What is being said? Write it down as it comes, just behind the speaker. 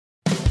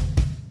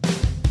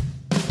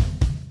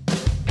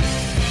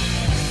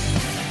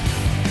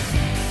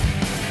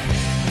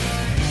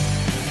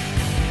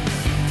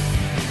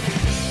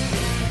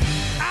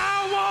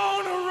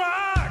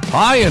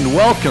Hi, and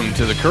welcome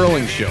to The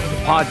Curling Show,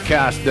 the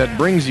podcast that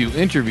brings you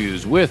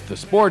interviews with the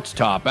sport's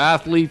top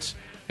athletes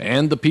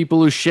and the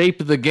people who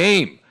shape the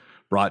game.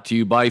 Brought to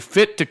you by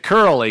Fit to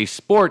Curl, a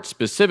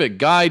sport-specific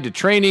guide to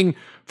training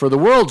for the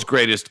world's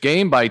greatest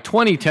game by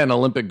 2010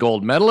 Olympic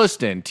gold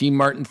medalist and Team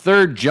Martin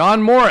third,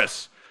 John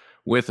Morris,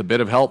 with a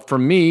bit of help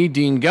from me,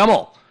 Dean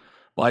Gemmell.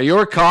 Buy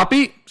your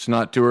copy. It's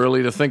not too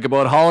early to think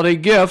about holiday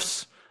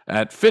gifts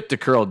at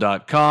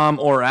fittocurl.com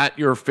or at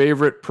your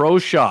favorite pro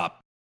shop.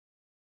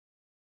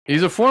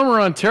 He's a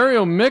former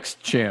Ontario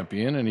mixed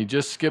champion, and he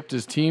just skipped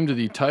his team to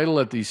the title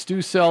at the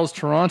StuSells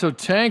Toronto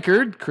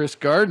Tankard. Chris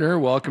Gardner,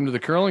 welcome to The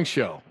Curling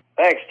Show.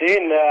 Thanks,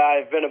 Dean.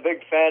 I've been a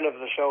big fan of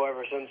the show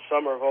ever since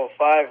summer of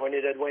 2005 when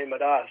you did Wayne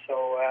Maddaw,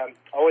 so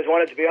always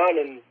wanted to be on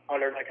and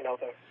honored I can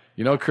help out.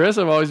 You know, Chris,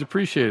 I've always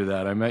appreciated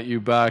that. I met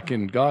you back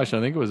in, I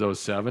think it was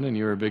 2007, and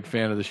you were a big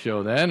fan of the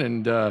show then,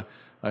 and I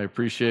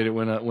appreciate it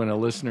when a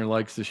listener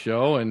likes the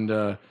show,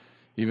 and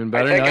even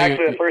better I think now.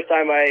 Actually, the first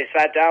time I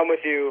sat down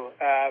with you,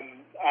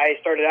 I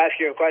started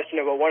asking you a question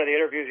about one of the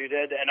interviews you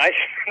did, and I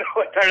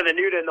know it better than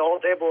you did, and the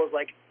whole table was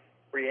like,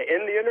 were you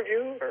in the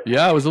interview? Or?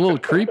 Yeah, it was a little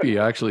creepy,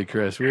 actually,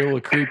 Chris. We were a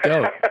little creeped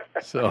out.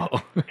 So,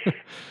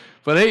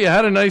 but hey, you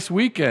had a nice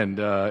weekend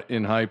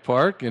in High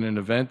Park in an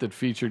event that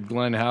featured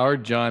Glenn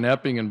Howard, John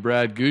Epping, and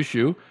Brad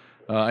Gushue.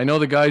 I know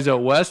the guys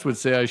out west would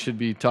say I should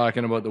be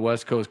talking about the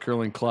West Coast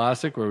Curling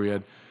Classic, where we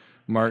had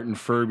Martin,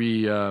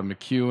 Furby,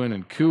 McEwen,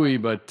 and Cooey,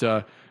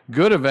 but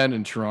good event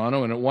in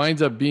Toronto, and it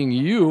winds up being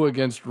you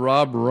against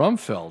Rob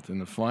Rumfeld in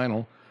the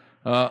final.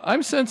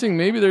 I'm sensing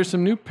maybe there's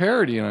some new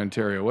parity in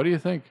Ontario. What do you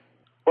think?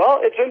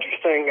 Well, it's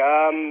interesting.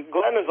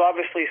 Glenn is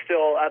obviously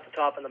still at the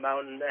top of the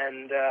mountain,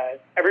 and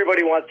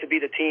everybody wants to be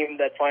the team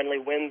that finally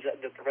wins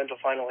the provincial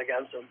final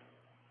against him.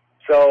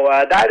 So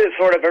that is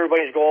sort of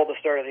everybody's goal at the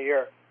start of the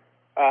year.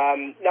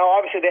 Now,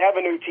 obviously, they have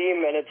a new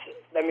team, and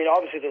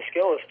obviously the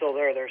skill is still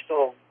there. They're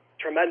still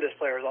tremendous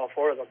players, all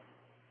four of them.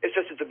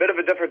 It's a bit of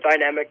a different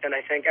dynamic than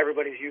I think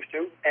everybody's used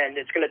to, and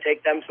it's going to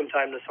take them some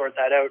time to sort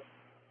that out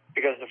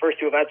because the first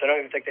two events, I don't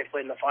even think they've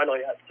played in the final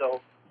yet. So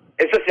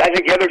I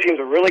think the other teams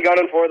are really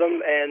gunning for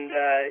them, and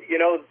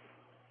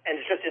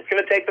it's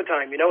going to take the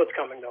time. You know it's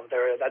coming, though.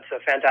 That's a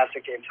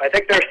fantastic team. So I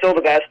think they're still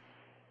the best,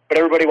 but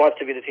everybody wants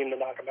to be the team to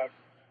knock them out.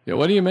 Yeah,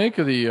 what do you make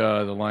of the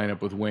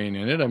lineup with Wayne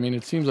in it? I mean,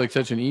 it seems like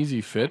such an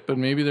easy fit, but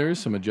maybe there is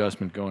some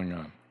adjustment going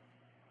on.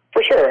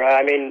 For sure.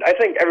 I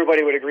think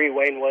everybody would agree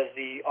Wayne was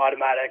the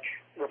automatic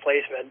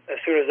replacement as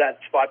soon as that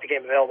spot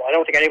became available. I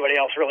don't think anybody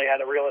else really had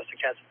a realistic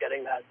chance of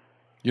getting that.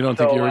 You don't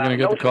think you were going to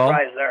get the call? No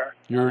surprise there.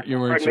 You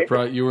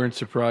weren't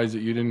surprised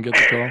that you didn't get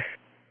the call?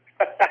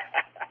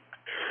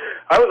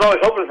 I was always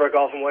hoping for a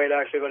call from Wayne,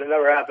 actually, but it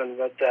never happened.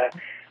 But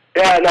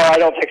no, I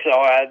don't think so.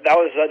 That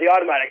was the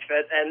automatic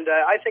fit, and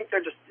I think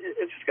it's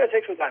just going to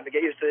take some time to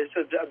get used to it.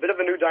 It's a bit of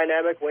a new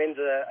dynamic. Wayne's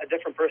a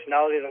different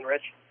personality than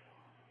Rich.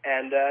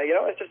 And,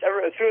 it's just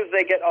as soon as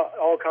they get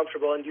all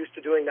comfortable and used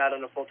to doing that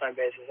on a full-time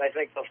basis, I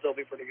think they'll still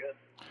be pretty good.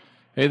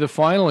 Hey, the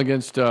final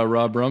against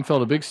Rob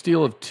Rumfeld, a big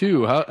steal of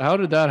 2. How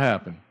did that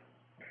happen?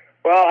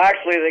 Well,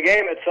 actually, the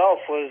game itself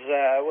was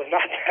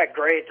not that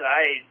great.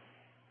 I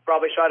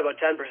probably shot about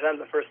 10% in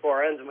the first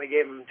 4 ends, and we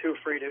gave him 2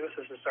 free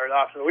deuces to start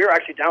off. So we were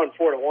actually down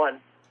 4-1.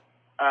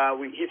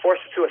 He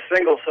forced us to a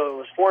single,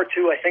 so it was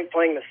 4-2, I think,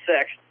 playing the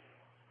 6th.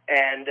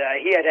 And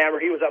he had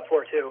hammer. He was up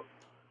 4-2.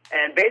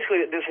 And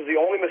basically, this is the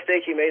only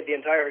mistake he made the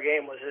entire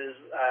game was his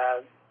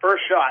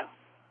first shot.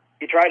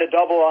 He tried to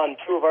double on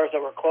 2 of ours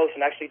that were close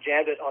and actually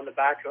jammed it on the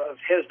back of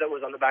his that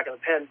was on the back of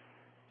the pin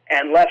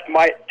and left 2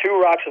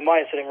 rocks of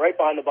mine sitting right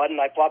behind the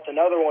button. I plopped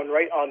another one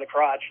right on the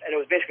crotch, and it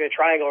was basically a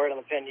triangle right on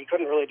the pin. He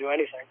couldn't really do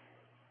anything.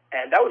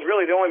 And that was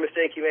really the only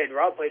mistake he made.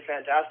 Rob played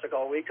fantastic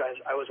all week.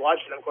 I was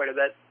watching him quite a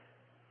bit.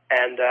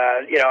 And,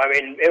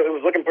 it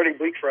was looking pretty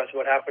bleak for us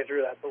about halfway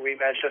through that, but we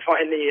managed to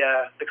find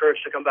the courage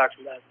to come back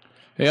from that.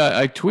 Hey,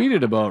 I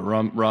tweeted about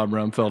Rob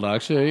Rumfeld,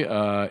 actually,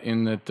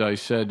 in that I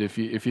said if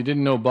you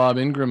didn't know Bob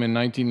Ingram in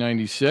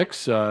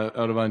 1996 out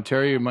of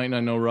Ontario, you might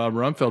not know Rob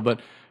Rumfeld, but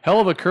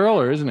hell of a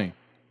curler, isn't he?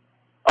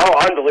 Oh,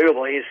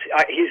 unbelievable. He's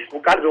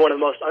got to be one of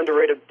the most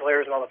underrated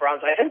players in all the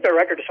province. I think their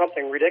record is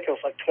something ridiculous,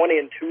 like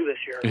 20-2 this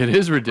year. It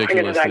is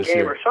ridiculous this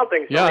year. Or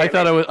something. Yeah, I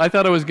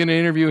thought I was going to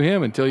interview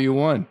him until you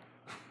won.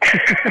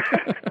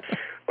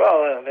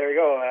 Well, there you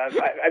go.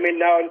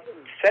 Now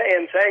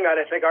saying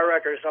that, I think our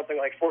record is something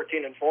like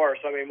 14-4.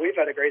 So we've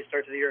had a great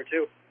start to the year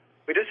too.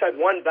 We just had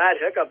one bad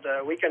hiccup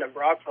the weekend in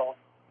Brockville.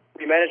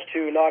 We managed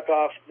to knock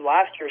off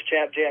last year's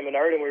champ, J.M.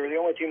 Menard, and we were the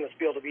only team in the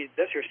field to beat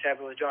this year's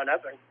champion with John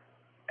Epping.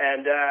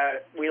 And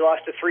we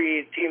lost to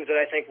 3 teams that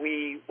I think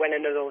we went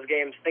into those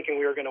games thinking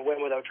we were going to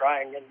win without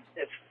trying. And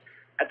it's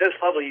at this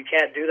level, you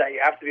can't do that. You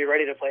have to be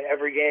ready to play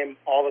every game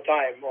all the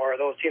time, or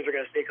those teams are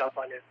going to sneak up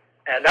on you.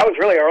 And that was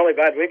really our only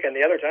bad weekend.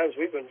 The other times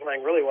we've been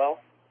playing really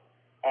well.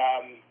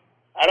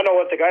 I don't know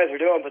what the guys are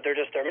doing, but they're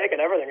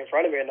making everything in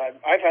front of me, and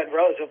I've had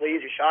relatively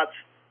easy shots.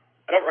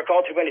 I don't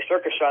recall too many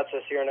circus shots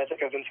this year, and I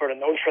think I've been sort of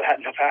known for that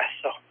in the past.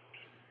 So,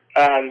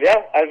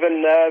 I've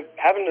been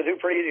having to do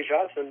pretty easy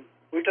shots, and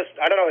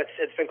I don't know,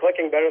 it's been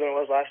clicking better than it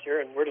was last year,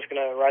 and we're just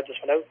going to ride this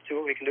one out, see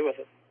what we can do with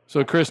it.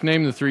 So, Chris,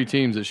 name the 3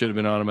 teams that should have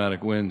been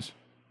automatic wins.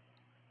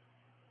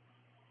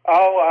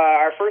 Oh,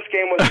 our first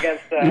game was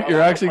against... You're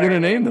actually going to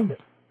name them.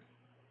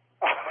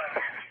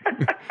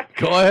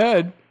 Go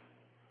ahead.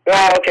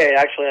 Oh, okay.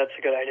 Actually, that's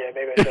a good idea.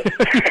 Maybe I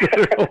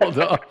should. Hold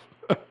on.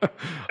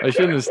 I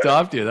shouldn't have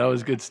stopped you. That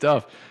was good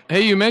stuff.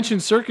 Hey, you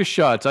mentioned circus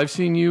shots. I've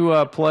seen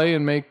you play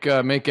and make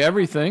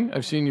everything.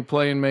 I've seen you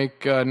play and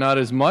make not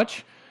as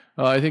much.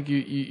 I think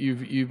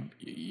you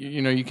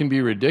can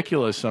be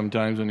ridiculous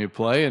sometimes when you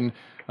play, and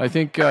I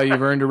think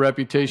you've earned a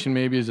reputation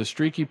maybe as a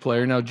streaky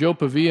player. Now, Joe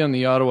Pavia in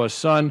the Ottawa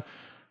Sun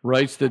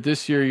writes that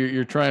this year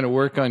you're trying to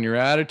work on your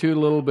attitude a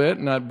little bit,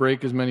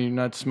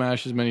 not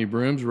smash as many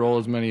brooms, roll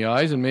as many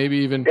eyes, and maybe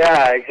even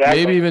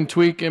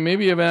tweak, and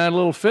maybe even add a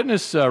little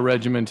fitness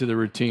regimen to the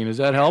routine. Is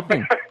that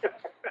helping?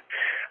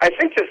 I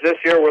think just this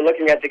year we're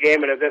looking at the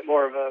game in a bit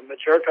more of a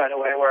mature kind of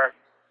way, where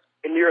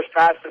in years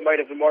past it might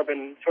have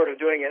been sort of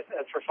doing it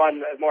for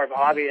fun, as more of a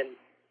hobby, and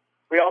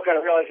we all kind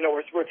of realize,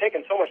 we're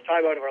taking so much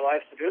time out of our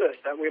lives to do this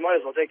that we might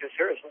as well take this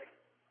seriously.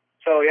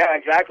 So, yeah,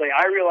 exactly.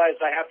 I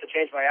realized I have to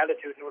change my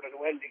attitude in order to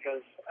win,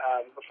 because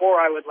before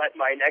I would let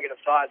my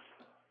negative thoughts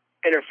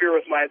interfere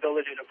with my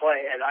ability to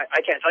play. And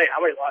I can't tell you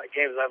how many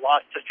games I've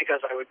lost just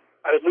because I would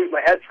lose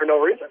my head for no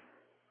reason.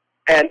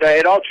 And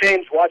it all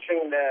changed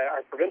watching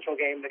our provincial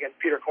game against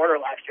Peter Corner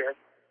last year.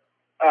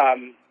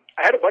 I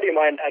had a buddy of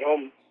mine at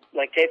home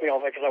tape me all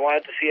of it because I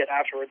wanted to see it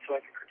afterwards so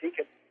I could critique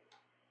it.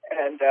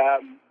 And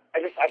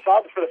I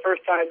saw for the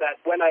first time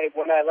that when I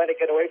let it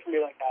get away from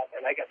me like that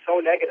and I get so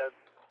negative,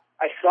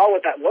 I saw what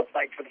that looked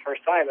like for the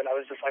first time, and I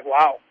was just like,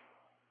 wow,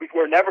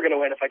 we're never going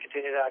to win if I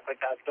continue to act like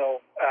that.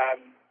 So,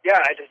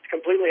 I just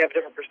completely have a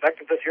different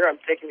perspective this year. I'm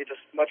taking it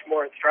just much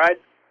more in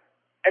stride.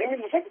 And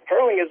the thing with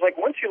curling is,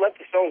 once you let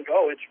the stone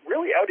go, it's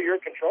really out of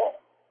your control.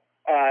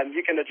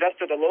 You can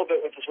adjust it a little bit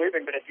with the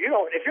sweeping, but if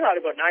you're not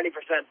about 90%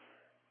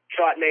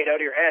 shot made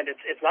out of your hand,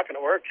 it's not going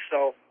to work.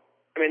 So,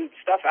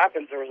 stuff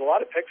happens. There was a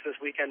lot of picks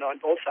this weekend on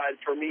both sides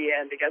for me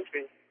and against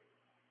me.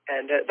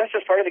 And that's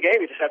just part of the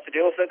game. You just have to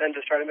deal with it and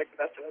just try to make the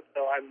best of it.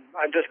 So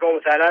I'm just going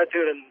with that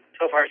attitude, and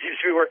so far it seems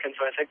to be working.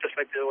 So I think this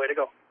might be the way to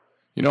go.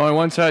 I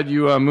once had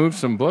you move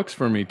some books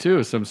for me,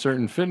 too, some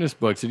certain fitness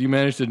books. Did you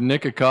manage to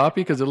nick a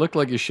copy? Because it looked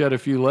like you shed a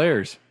few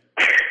layers.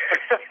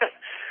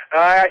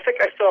 I think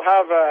I still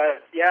have,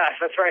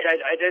 that's right.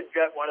 I did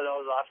get one of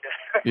those off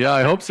you. Yeah,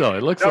 I hope so.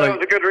 It looks like...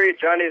 That was a good read,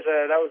 Johnny's.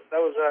 That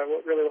was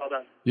really well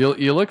done.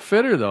 You look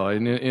fitter, though.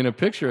 In a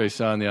picture I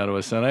saw in the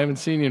Ottawa Sun. I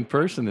haven't seen you in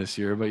person this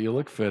year, but you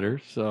look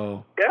fitter,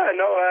 so...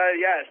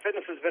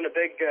 Fitness has been a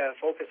big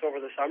focus over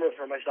the summer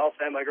for myself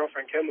and my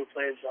girlfriend Kim, who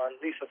plays on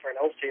Lisa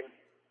Farnell's team.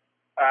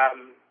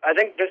 I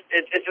think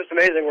it's just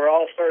amazing. We're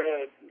all sort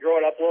of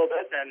growing up a little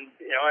bit, and,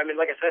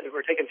 like I said,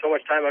 we're taking so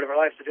much time out of our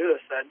lives to do this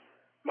that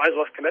might as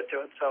well commit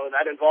to it. So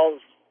that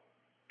involves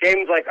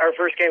games like our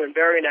first game in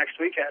Barrie next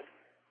weekend.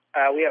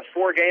 We have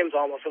 4 games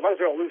almost. As long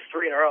as we don't lose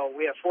 3 in a row,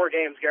 we have 4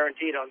 games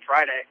guaranteed on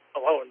Friday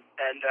alone.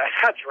 And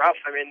that's rough.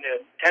 10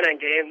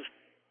 games,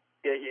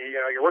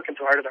 you're working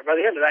too hard at that. By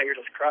the end of that, you're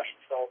just crushed.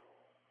 So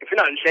if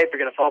you're not in shape, you're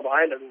going to fall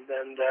behind. And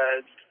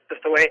it's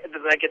just the way, it's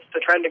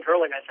the trend in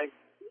curling, I think.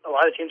 A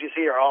lot of teams you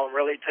see are all in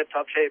really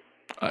tip-top shape.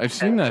 I've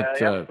seen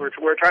that.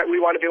 We're trying. We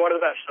want to be one of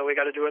the best, so we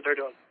got to do what they're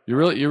doing. You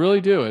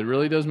really do. It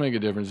really does make a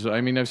difference.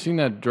 I've seen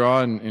that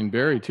draw in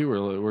Barrie too,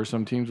 where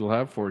some teams will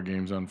have 4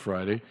 games on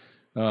Friday.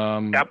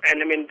 Yep, and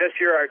this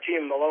year our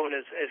team alone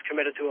is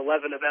committed to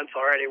 11 events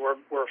already.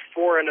 We're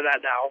 4 into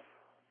that now.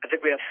 I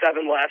think we have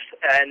 7 left,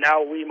 and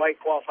now we might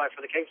qualify for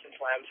the Kingston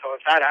Slam. So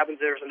if that happens,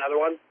 there's another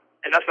one,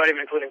 and that's not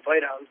even including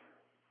playdowns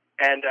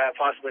and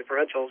possibly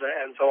provincials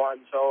and so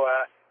on. So.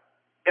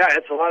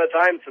 It's a lot of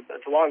time.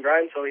 It's a long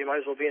grind, so you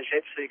might as well be in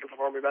shape so you can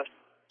perform your best.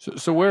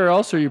 So where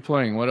else are you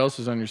playing? What else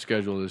is on your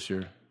schedule this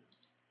year?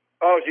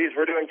 Oh, geez,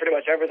 we're doing pretty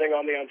much everything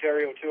on the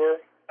Ontario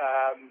tour.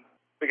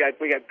 We got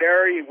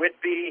Barrie,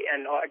 Whitby,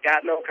 and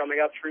Gatineau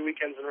coming up 3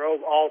 weekends in a row,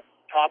 all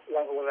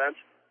top-level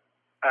events.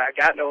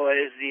 Gatineau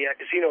is the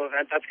casino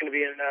event. That's going to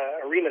be in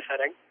an arena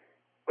setting,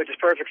 which is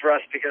perfect for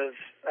us because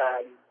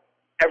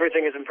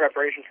everything is in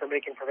preparation for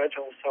making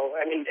provincials. So,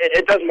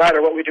 it doesn't matter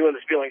what we do in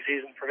the spieling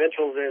season.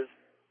 Provincials is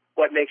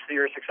what makes the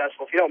year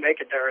successful. If you don't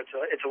make it there, it's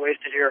a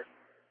wasted year.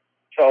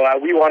 So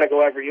we want to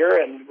go every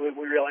year, and we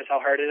realize how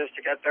hard it is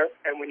to get there,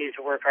 and we need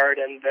to work hard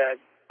and,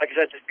 like I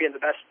said, just be in the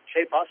best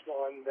shape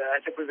possible. And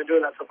I think we've been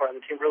doing that so far. The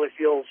team really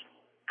feels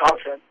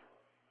confident,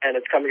 and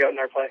it's coming out in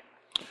our play.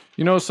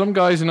 Some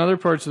guys in other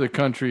parts of the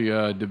country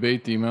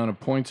debate the amount of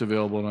points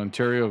available in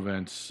Ontario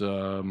events.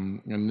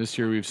 And this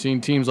year we've seen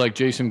teams like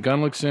Jason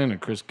Gunlickson and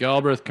Chris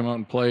Galbraith come out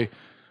and play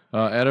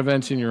at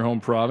events in your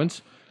home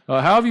province.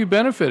 How have you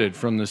benefited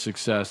from the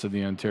success of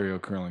the Ontario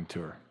Curling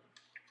Tour?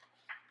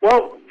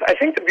 Well, I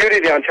think the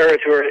beauty of the Ontario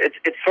Tour, it's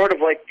sort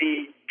of like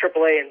the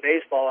AAA in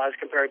baseball as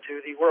compared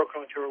to the World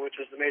Curling Tour, which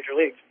is the major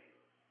leagues.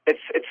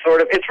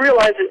 It's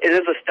realized it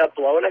is a step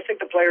below, and I think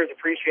the players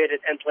appreciate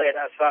it and play it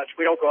as such.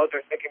 We don't go out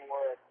there thinking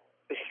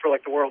this is for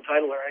like the world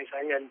title or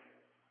anything, and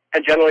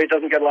generally it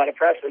doesn't get a lot of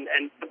press.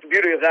 But the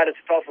beauty of that is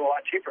it's also a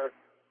lot cheaper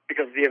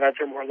because the events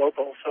are more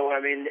local. So,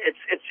 I mean,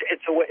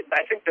 it's a way,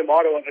 I think the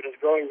motto of it is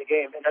growing the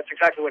game, and that's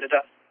exactly what it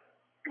does.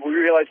 We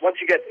realize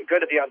once you get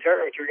good at the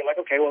Ontario Tour, you're like,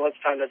 okay, well, it's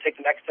time to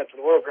take the next step to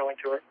the World Curling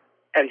Tour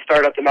and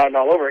start up the mountain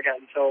all over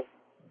again. So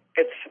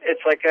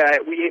it's like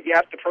you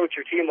have to approach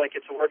your team like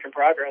it's a work in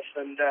progress,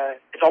 and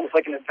it's almost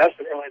like an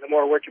investment, really. The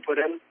more work you put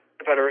in,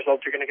 the better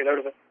results you're going to get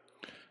out of it.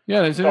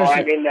 Yeah, it's so,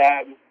 I mean,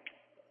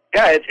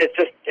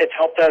 it's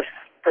helped us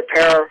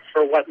prepare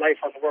for what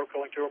life on the World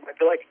Curling Tour might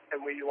be like,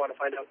 and we want to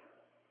find out.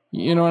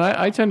 You know, and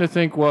I tend to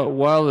think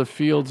while the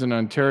fields in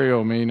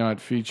Ontario may not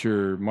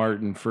feature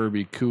Martin,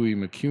 Furby, Cooey,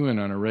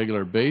 McEwen on a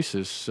regular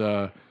basis,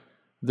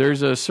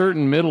 there's a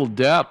certain middle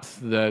depth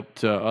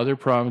that other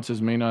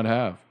provinces may not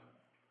have.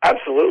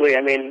 Absolutely.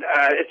 I mean,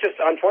 it's just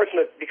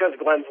unfortunate because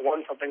Glenn's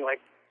won something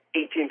like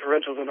 18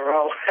 provincials in a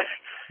row.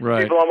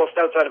 Right. People almost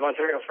outside of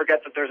Ontario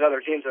forget that there's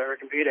other teams that are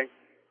competing.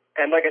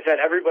 And like I said,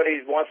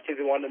 everybody wants to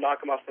be one to knock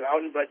them off the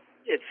mountain, but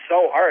it's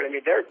so hard. I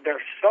mean, they're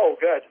so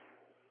good.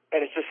 And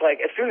it's just like,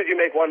 as soon as you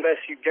make one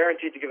miss, you're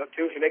guaranteed to give up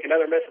two. If you make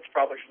another miss, it's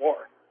probably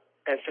four.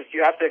 And it's just,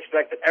 you have to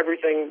expect that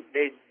everything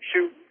they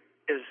shoot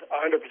is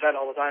 100%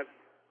 all the time.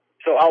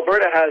 So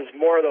Alberta has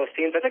more of those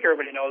teams. I think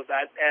everybody knows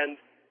that. And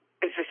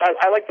it's just,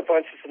 I like the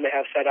point system they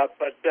have set up,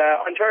 but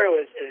Ontario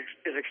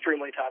is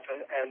extremely tough.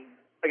 And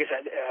like I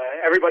said,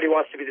 everybody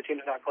wants to be the team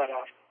to knock Glenn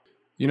off.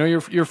 You know,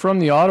 you're from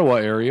the Ottawa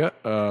area,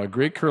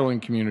 great curling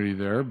community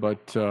there,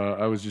 but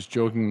I was just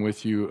joking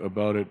with you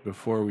about it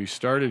before we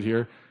started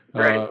here.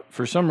 Right.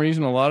 For some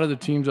reason, a lot of the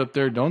teams up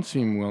there don't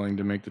seem willing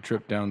to make the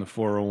trip down the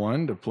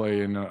 401 to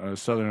play in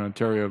Southern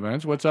Ontario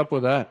events. What's up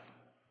with that?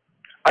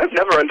 I've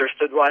never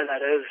understood why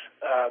that is.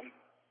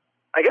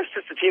 I guess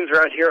just the teams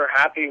around here are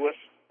happy with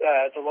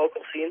the local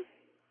scene.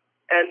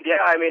 And,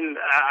 yeah, I mean,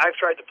 I've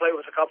tried to play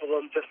with a couple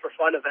of them just for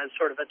fun events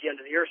sort of at the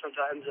end of the year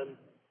sometimes. And,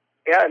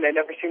 yeah, and they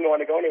never seem to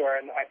want to go anywhere.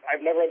 And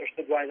I've never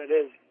understood why that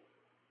is.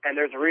 And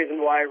there's a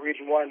reason why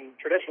Region 1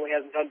 traditionally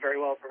hasn't done very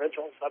well at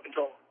provincials up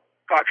until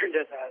Cochrane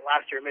did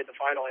last year, made the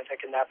final, I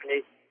think, in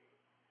Napanee.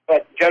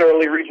 But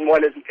generally, Region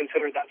 1 isn't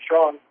considered that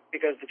strong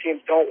because the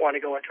teams don't want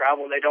to go and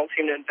travel. They don't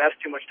seem to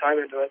invest too much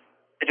time into it.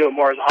 They do it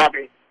more as a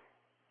hobby.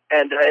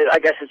 And I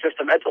guess it's just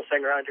a mental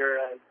thing around here,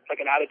 like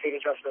an attitude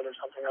adjustment or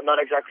something. I'm not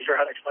exactly sure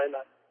how to explain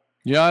that.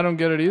 Yeah, I don't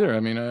get it either. I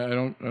mean, I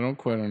don't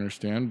quite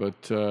understand, but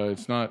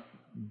it's not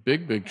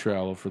big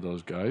travel for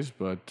those guys.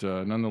 But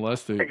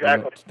nonetheless, they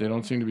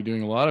don't seem to be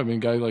doing a lot. I mean, a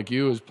guy like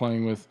you is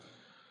playing with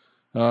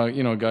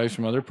guys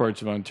from other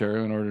parts of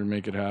Ontario in order to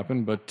make it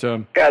happen. But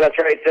yeah, that's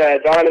right.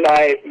 Don and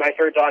I, my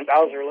third Don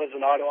Bowser, lives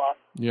in Ottawa.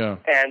 Yeah.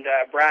 And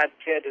Brad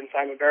Kidd and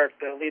Simon Barrett,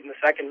 the lead in the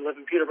second, live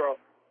in Peterborough.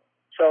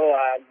 So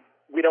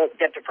we don't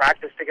get to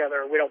practice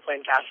together. We don't play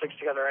in Catholics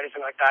together or anything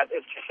like that.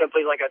 It's just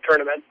simply like a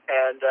tournament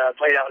and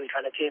play down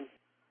kind of team.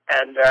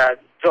 And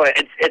so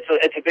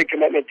it's a big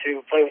commitment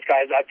to play with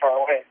guys that far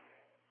away.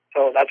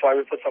 So that's why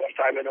we put so much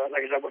time into it.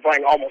 Like I said, we're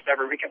playing almost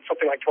every weekend,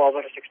 something like 12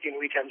 out of 16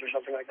 weekends or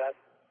something like that.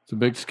 It's a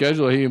big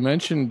schedule. Hey, you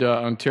mentioned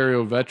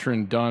Ontario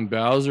veteran Don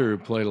Bowser, who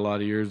played a lot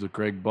of years with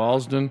Greg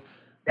Balsden.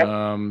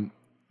 Yep.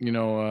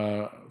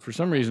 For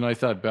some reason, I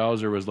thought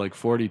Bowser was like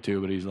 42,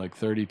 but he's like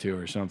 32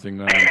 or something.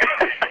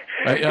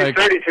 He's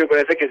 32, but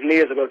I think his knee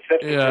is about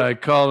 50. Yeah, I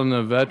called him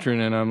the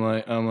veteran, and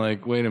I'm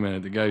like, wait a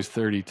minute, the guy's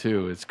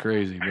 32. It's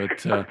crazy.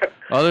 But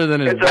other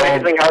than his, it's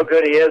amazing how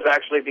good he is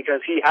actually,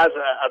 because he has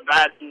a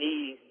bad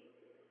knee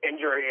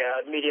injury,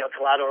 medial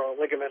collateral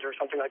ligament or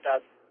something like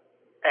that,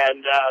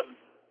 and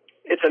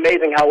it's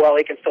amazing how well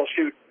he can still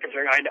shoot.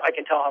 Considering I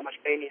can tell how much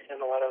pain he's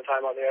in a lot of the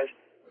time on the ice.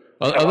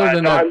 Other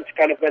than that,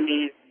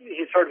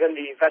 he's sort of been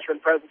the veteran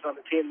presence on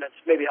the team that's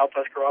maybe helped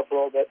us grow up a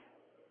little bit.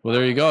 Well,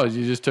 there you go.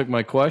 You just took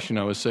my question.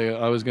 I was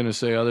going to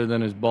say, other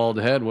than his bald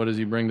head, what does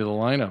he bring to the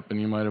lineup?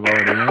 And you might have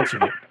already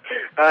answered it.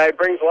 He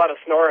brings a lot of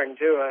snoring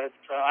too.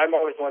 I'm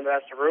always the one that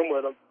has to room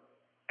with him,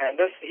 and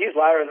he's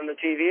louder than the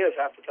TV is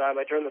half the time.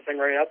 I turn the thing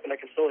right up, and I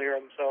can still hear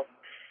him. So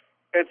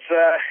it's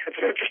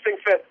an interesting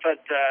fit, but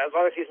as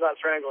long as he's not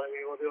strangling me,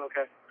 we'll do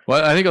okay.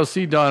 Well, I think I'll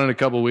see Don in a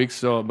couple of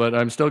weeks, but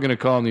I'm still going to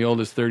call him the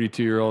oldest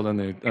 32-year-old on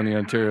the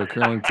Ontario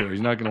Curling Tour. He's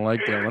not going to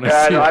like that when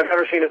I see him. I've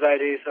never seen his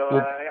ID, so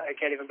I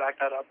can't even back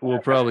that up. We'll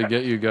probably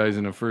get you guys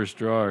in a first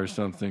draw or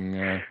something.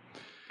 Yeah,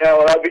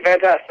 well, that would be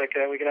fantastic.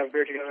 We can have a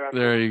beer together.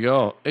 There you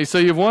go. Hey, so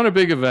you've won a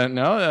big event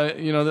now.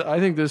 I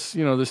think this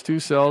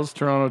StuSells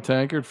Toronto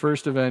Tankard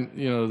first event.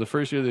 The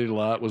first year they did a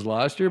lot was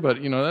last year, but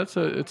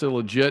it's a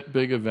legit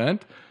big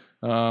event.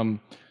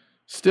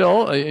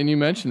 Still, and you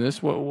mentioned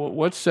this,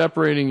 what's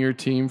separating your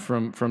team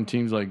from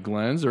teams like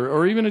Glenn's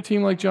or even a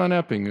team like John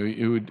Epping,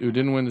 who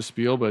didn't win the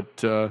Spiel,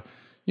 but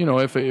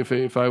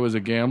if I was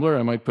a gambler,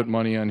 I might put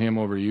money on him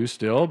over you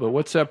still. But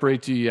what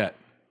separates you yet?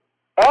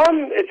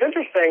 It's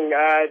interesting.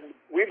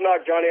 We've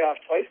knocked Johnny off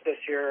twice this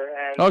year.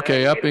 And,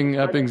 okay,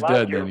 Epping's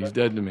dead then. He's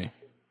dead to me.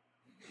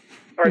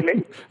 Pardon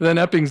me? Then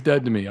Epping's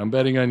dead to me. I'm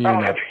betting on you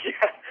now. Yeah.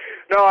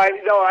 No,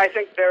 I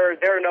think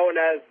they're known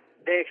as.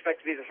 They expect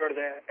to be the sort of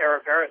the heir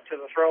apparent to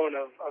the throne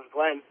of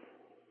Glenn,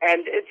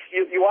 and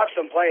you watch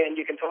them play and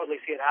you can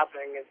totally see it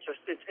happening. It's just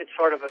it's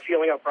sort of a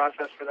feeling out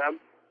process for them,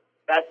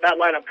 that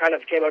lineup kind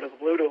of came out of the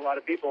blue to a lot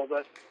of people,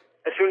 but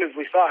as soon as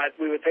we saw it,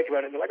 we would think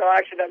about it and be like, oh,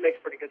 actually, that makes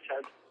pretty good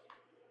sense.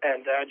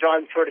 And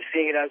John's sort of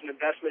seeing it as an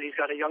investment. He's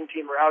got a young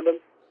team around him.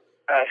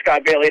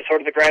 Scott Bailey is sort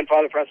of the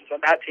grandfather presence on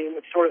that team.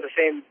 It's sort of the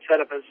same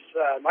setup as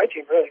my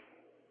team, really.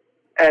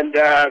 And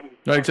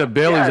except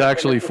Bailey's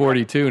actually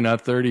 42,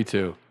 not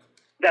 32.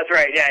 That's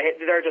right. Yeah,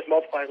 they're just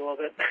multiplied a little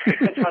bit.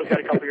 John's got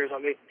a couple years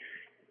on me.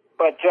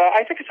 But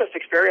I think it's just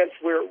experience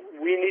where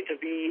we need to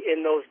be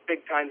in those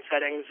big-time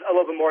settings a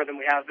little bit more than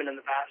we have been in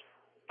the past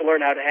to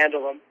learn how to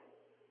handle them.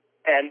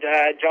 And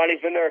Johnny's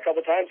been there a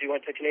couple of times. He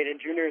went to Canadian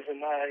Juniors,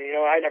 and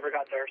I never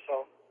got there.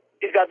 So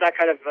he's got that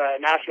kind of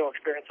national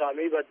experience on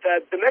me. But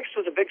the mix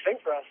was a big thing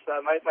for us.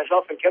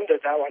 Myself and Kim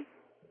did that one,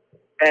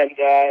 and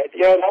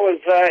that was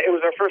it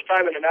was our first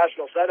time in a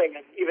national setting.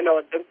 And even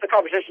though the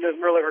competition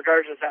isn't really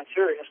regarded as that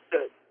serious,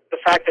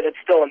 the fact that it's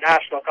still a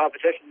national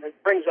competition, it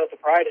brings out the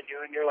pride in you,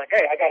 and you're like,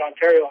 hey, I got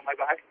Ontario on my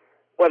back.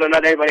 Whether or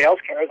not anybody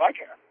else cares, I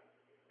care.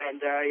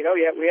 And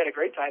we had a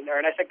great time there,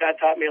 and I think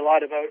that taught me a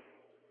lot about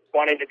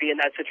wanting to be in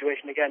that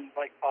situation again,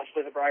 like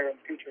possibly the Brier in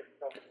the future.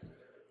 So,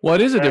 well, it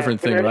is a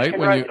different thing, right?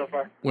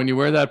 When you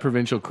wear that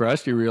provincial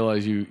crest, you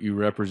realize you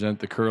represent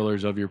the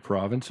curlers of your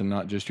province and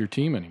not just your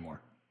team anymore.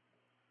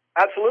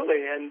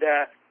 Absolutely, and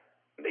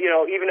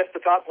even if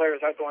the top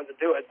players aren't the ones that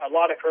do it, a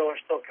lot of curlers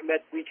still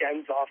commit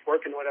weekends off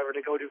work and whatever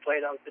to go do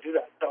playdowns to do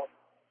that. So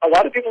a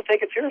lot of people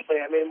take it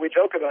seriously. I mean, we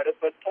joke about it,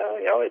 but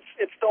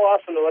it's still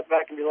awesome to look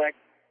back and be like,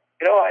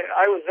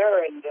 I was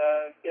there, and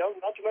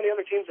not too many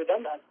other teams have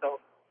done that.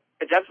 So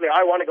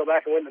I want to go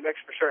back and win the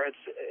mix for sure.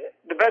 It's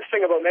the best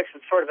thing about mix.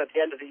 It's sort of at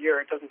the end of the year.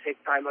 It doesn't take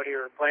time out of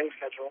your playing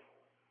schedule.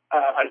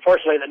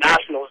 Unfortunately, the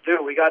nationals do.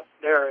 We got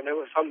there, and it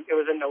was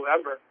in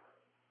November,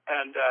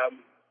 and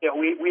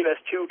we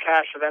missed 2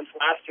 cash events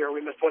last year. We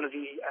missed one of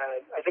the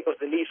I think it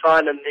was the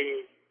Nissan and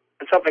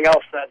something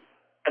else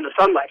and the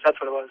Sun Life. That's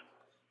what it was.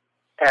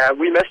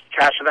 We missed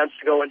cash events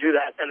to go and do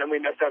that, and then we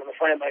missed out on the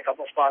Slam by a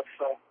couple of spots.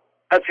 So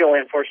that's the only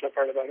unfortunate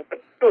part about it, but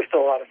it was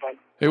still a lot of fun.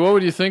 Hey, what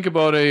would you think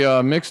about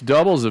a mixed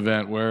doubles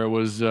event where it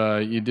was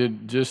you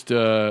did just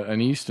an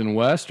East and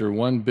West, or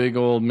one big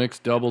old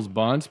mixed doubles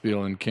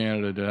bonspiel in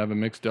Canada to have a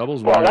mixed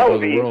doubles one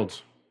of the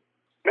Worlds?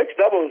 Mixed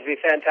doubles would be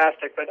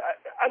fantastic, but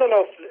I don't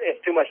know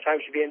if too much time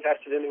should be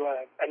invested into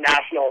a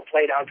national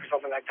play down for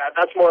something like that.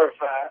 That's more of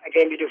a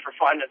game you do for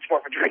fun. It's more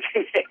of a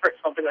drinking game or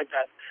something like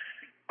that.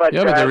 But,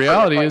 but the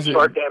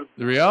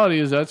reality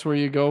is that's where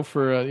you go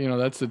for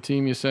that's the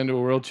team you send to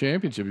a world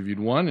championship. If you'd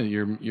won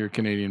your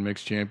Canadian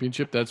mixed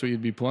championship, that's what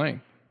you'd be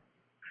playing.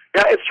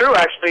 Yeah, it's true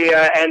actually,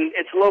 and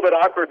it's a little bit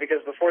awkward because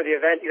before the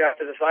event you have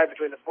to decide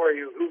between the 4 of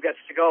you who gets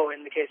to go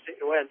in the case that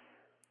you win.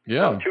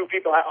 Yeah. 2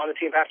 people on the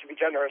team have to be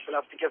generous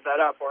enough to give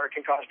that up, or it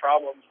can cause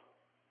problems.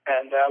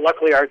 And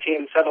luckily, our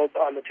team settled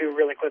on the 2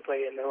 really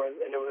quickly, and it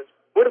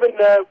would have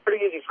been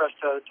pretty easy for us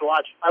to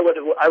watch. I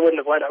wouldn't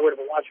have went. I would have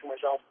been watching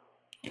myself.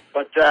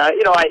 But I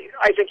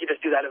think you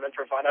just do that event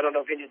for fun. I don't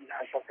know if you need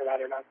a national for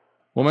that or not.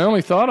 Well, my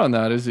only thought on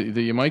that is that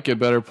you might get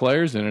better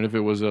players in it if it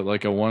was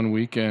like a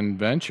one-weekend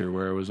venture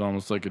where it was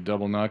almost like a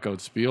double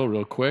knockout spiel,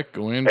 real quick,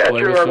 go in, play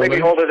with somebody. Or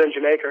maybe hold it in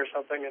Jamaica or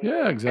something. And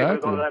yeah,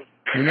 exactly.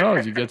 Who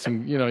knows? You get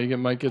some, you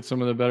might get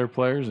some of the better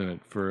players in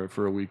it for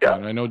a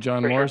weekend. Yeah, I know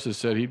John Morris has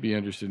said he'd be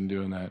interested in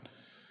doing that.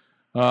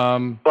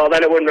 Well,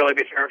 then it wouldn't really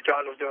be fair if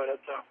John was doing it.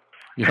 So.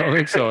 You don't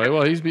think so?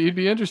 Well, he'd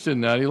be interested in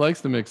that. He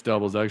likes the mixed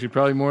doubles, actually,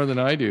 probably more than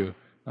I do.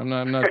 I'm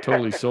not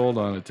totally sold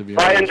on it, to be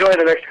honest. I enjoy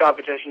the mixed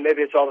competition.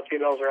 Maybe it's all the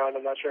females around.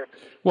 I'm not sure.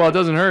 Well, it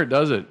doesn't hurt,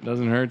 does it? It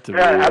doesn't hurt to.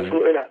 Yeah,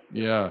 absolutely not.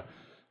 Yeah,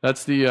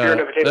 that's the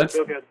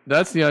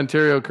that's the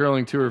Ontario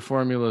Curling Tour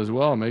formula as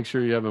well. Make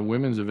sure you have a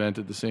women's event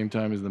at the same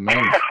time as the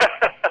men's.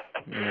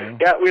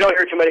 Yeah, we don't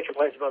hear too many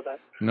complaints about that.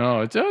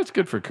 No, it's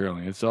good for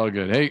curling. It's all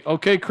good. Hey,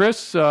 okay,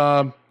 Chris.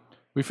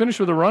 We finished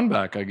with a run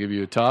back. I give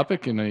you a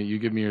topic, and you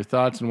give me your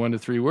thoughts in 1 to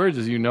 3 words,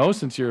 as you know,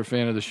 since you're a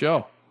fan of the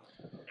show.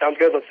 Sounds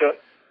good. Let's do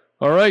it.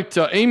 All right,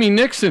 Amy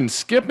Nixon,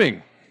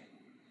 skipping.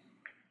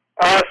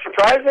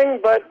 Surprising,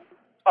 but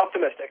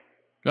optimistic.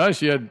 Guys,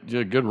 she had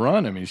a good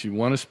run. I mean, she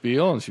won a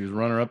spiel, and she was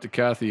runner-up to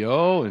Kathy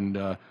O, and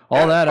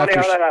all that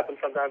after how that happens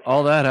sometimes.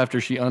 All that after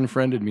she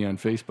unfriended me on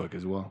Facebook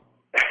as well.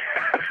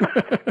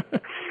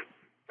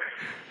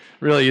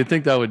 Really, you'd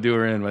think that would do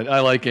her in. But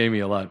I like Amy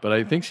a lot, but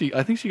I think she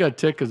got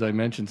ticked because I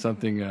mentioned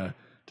something to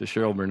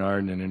Cheryl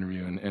Bernard in an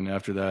interview, and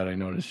after that, I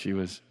noticed she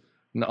was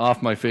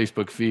off my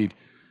Facebook feed.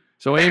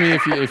 So, Amy,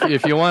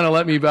 if you want to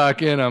let me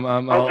back in, it's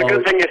a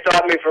good thing you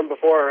stopped me from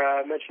before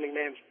mentioning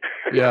names.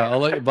 Yeah, I'll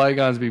let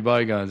bygones be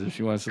bygones if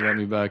she wants to let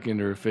me back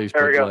into her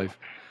Facebook life.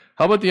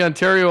 How about the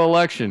Ontario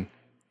election?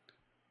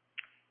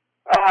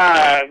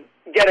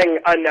 Getting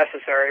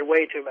unnecessary,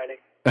 way too many.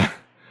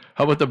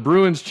 How about the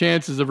Bruins'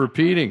 chances of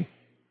repeating?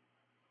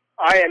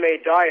 I am a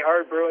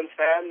die-hard Bruins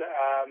fan.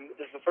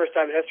 This is the first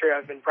time in history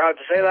I've been proud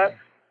to say that.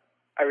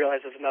 I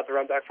realize this is not the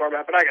run-back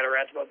format, but I got to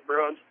rant about the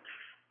Bruins.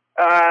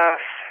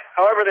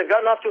 However, they've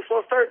gotten off to a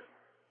slow start,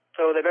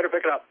 so they better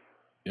pick it up.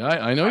 Yeah,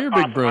 I know you're a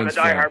big Bruins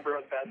fan. I'm a diehard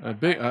Bruins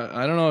fan.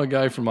 I don't know a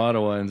guy from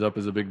Ottawa ends up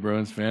as a big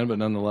Bruins fan, but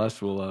nonetheless,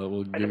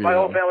 we'll give you my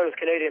whole family was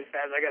Canadian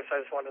fans. I guess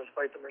I just wanted to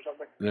spite them or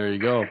something. There you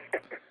go.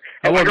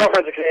 My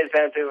girlfriend's a Canadian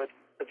fan too.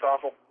 It's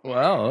awful.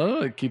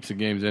 Well, it keeps the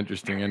games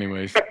interesting,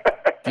 anyways.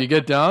 Do you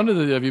get down to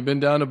have you been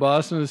down to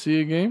Boston to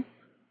see a game?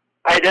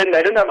 I didn't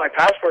have my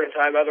passport in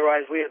time.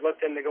 Otherwise, we had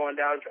looked into going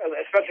down,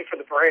 especially for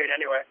the parade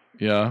anyway.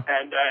 Yeah.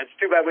 And it's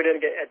too bad we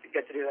didn't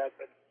get to do that,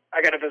 but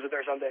I got to visit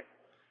there someday.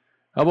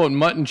 How about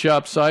mutton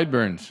chop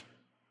sideburns?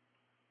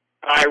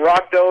 I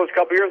rocked those a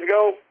couple years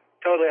ago.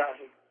 Totally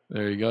awesome.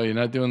 There you go. You're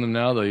not doing them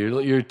now, though.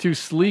 You're too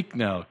sleek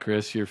now,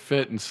 Chris. You're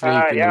fit and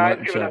sleek. Yeah,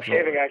 I've given up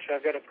shaving, actually.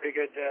 I've got a pretty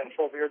good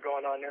full beard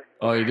going on there.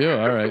 Oh, you do?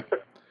 All right.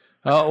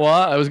 Well,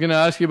 I was going to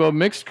ask you about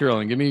mixed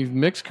curling. Give me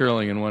mixed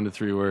curling in 1 to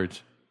 3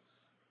 words.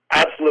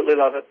 Absolutely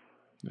love it.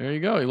 There you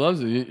go. He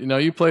loves it.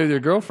 You play with your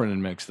girlfriend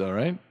in mixed, though,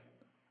 right?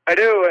 I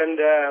do, and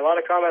a lot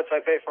of comments I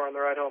pay for on the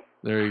ride home.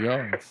 There you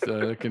go.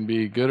 It can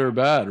be good or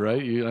bad,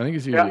 right? I think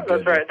it's usually good. Yeah,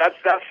 that's right.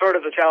 That's sort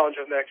of the challenge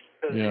of mixed.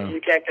 Yeah.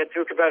 You can't get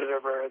too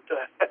competitive or it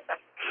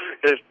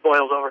just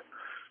boils over.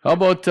 How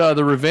about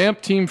the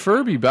revamped Team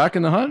Furby back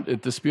in the hunt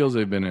at the Spiels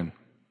they've been in?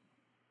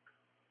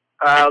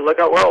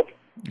 Lookout World.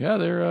 Yeah,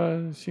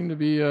 they seem to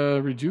be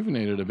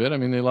rejuvenated a bit. I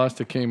mean, they lost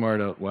to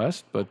Kmart out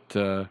west, but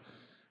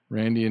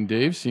Randy and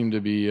Dave seem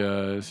to be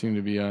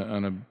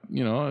on a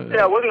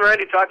Yeah, wasn't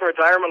Randy talking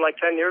retirement like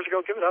 10 years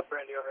ago? Give it up,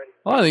 Randy, already.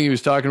 Oh, I think he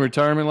was talking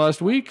retirement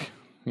last week.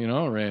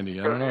 Randy.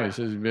 I don't know. He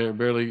says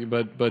barely,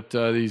 but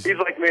these. He's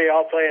like me.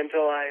 I'll play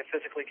until I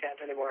physically can't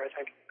anymore.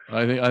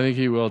 I think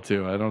he will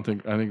too. I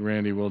think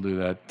Randy will do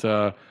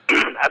that.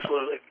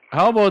 Absolutely.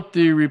 How about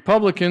the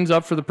Republicans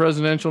up for the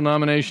presidential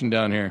nomination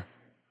down here?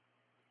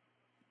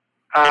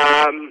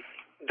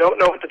 Don't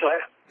know what to tell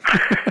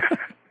you.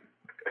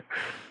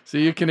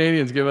 See, you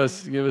Canadians give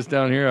us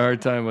down here a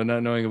hard time by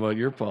not knowing about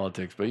your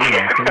politics, but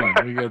come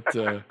on, we got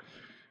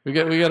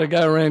a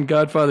guy who ran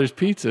Godfather's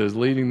Pizza is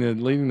leading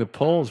the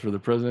polls for the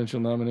presidential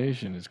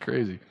nomination. It's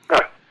crazy.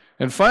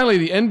 And finally,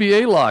 the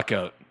NBA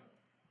lockout.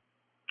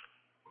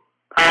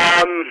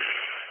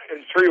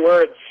 In 3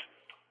 words,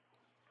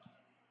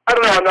 I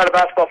don't know. I'm not a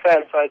basketball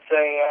fan, so I'd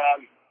say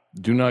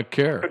do not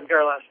care. Couldn't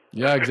care less.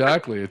 Yeah,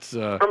 exactly. It's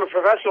from a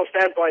professional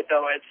standpoint,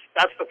 though.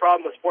 That's the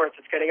problem with sports.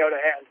 It's getting out of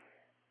hand.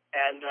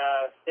 And,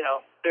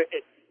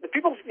 the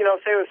people,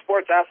 say with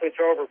sports athletes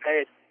are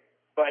overpaid.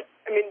 But,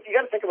 I mean, you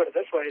got to think about it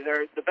this way.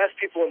 They're the best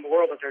people in the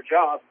world at their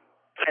job,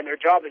 and their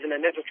job is in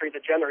an industry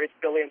that generates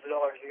billions of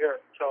dollars a year.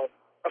 So,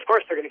 of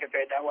course, they're going to get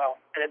paid that well.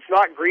 And it's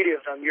not greedy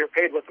of them. You're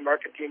paid what the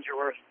market deems you're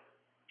worth.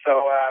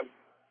 So,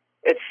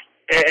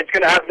 it's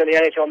going to happen in the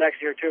NHL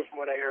next year, too, from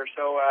what I hear.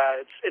 So,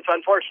 it's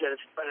unfortunate,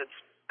 but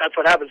that's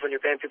what happens when you're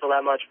paying people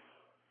that much.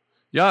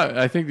 Yeah,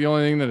 I think the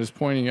only thing that is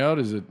pointing out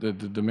is that the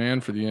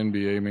demand for the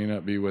NBA may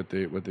not be what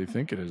they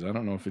think it is. I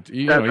don't know if it's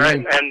That's right,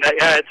 and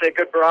it's a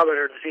good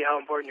barometer to see how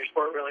important your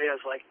sport really is.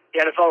 Like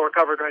the NFL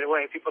recovered right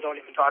away; people don't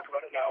even talk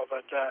about it now.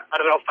 But I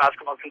don't know if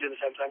basketball can do the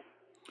same thing.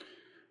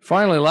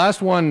 Finally,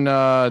 last one: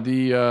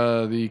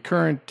 the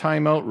current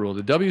timeout rule,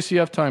 the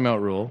WCF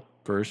timeout rule.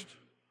 First,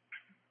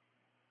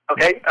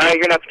 okay, you're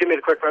gonna have to give me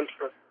the quick run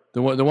through.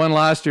 The one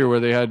last year where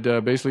they had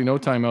basically no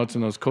timeouts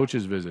in those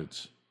coaches'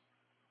 visits.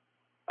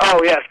 Oh,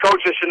 yes.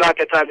 Coaches should not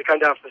get time to come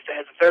down from the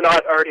stands. If they're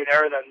not already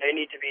there, then they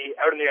need to be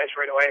out on the ice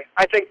right away.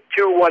 I think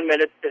 2 1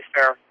 minutes is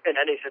fair in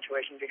any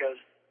situation because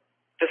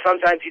just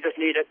sometimes you just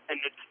need it, and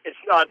it's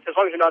not, as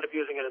long as you're not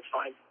abusing it, it's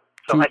fine.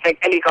 So I think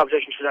any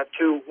competition should have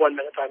 2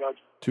 1-minute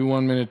timeouts. 2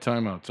 1-minute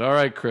timeouts. All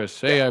right,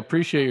 Chris. Hey, I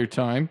appreciate your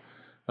time.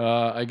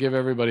 I give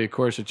everybody, of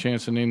course, a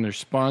chance to name their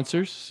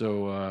sponsors.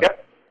 So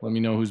let me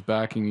know who's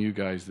backing you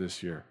guys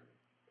this year.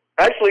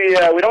 Actually,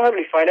 we don't have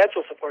any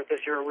financial support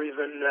this year. We've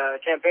been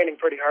campaigning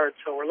pretty hard,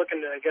 so we're looking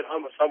to get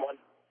on with someone.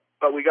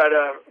 But we got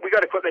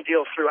equipment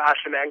deals through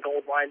Ashman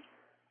Gold Wine.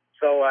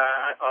 So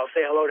I'll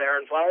say hello to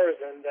Aaron Flowers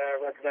and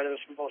representatives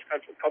from both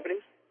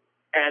companies.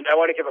 And I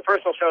want to give a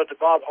personal shout out to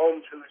Bob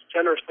Holmes, who has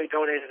generously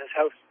donated his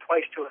house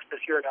twice to us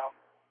this year now.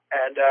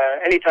 And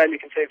anytime you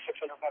can save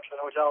 $600 at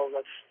a hotel,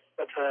 that's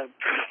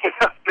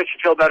makes you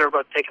feel better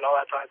about taking all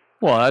that time.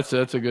 Well,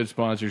 that's a good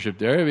sponsorship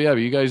there. Yeah, but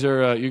you guys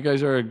are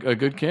a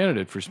good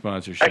candidate for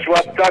sponsorship. Actually,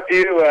 well, to talk to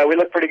you, we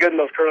looked pretty good in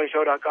those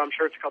curlingshow.com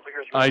shirts a couple of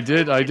years ago. I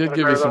did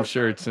give you some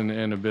shirts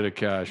and a bit of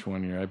cash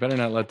one year. I better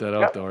not let that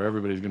out though, or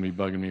everybody's going to be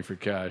bugging me for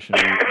cash. And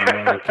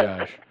I want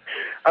cash.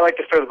 I like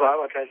to stir the pot.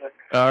 What can I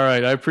say? All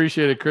right, I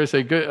appreciate it, Chris.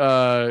 Hey,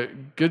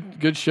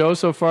 good show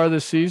so far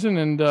this season,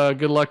 and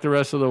good luck the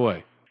rest of the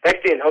way. Thanks,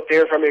 Dean. Hope to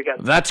hear from you again.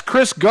 That's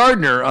Chris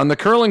Gardner on The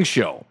Curling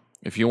Show.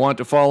 If you want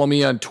to follow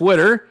me on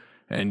Twitter,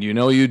 and you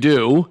know you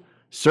do,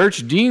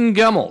 search Dean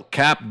Gemmel,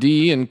 Cap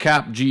D and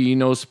Cap G,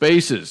 no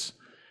spaces.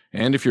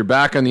 And if you're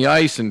back on the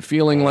ice and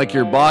feeling like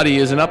your body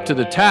isn't up to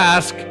the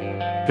task,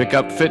 pick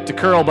up Fit to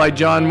Curl by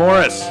John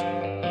Morris.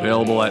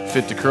 Available at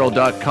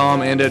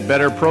fittocurl.com and at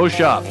Better Pro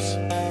Shops.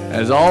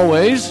 As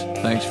always,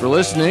 thanks for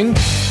listening.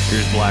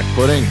 Here's Black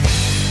Pudding.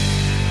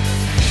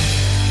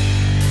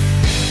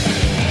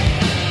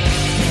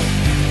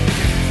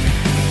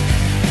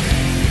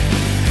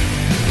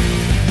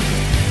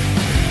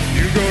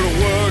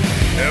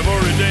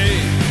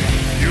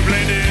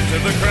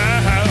 give the crowd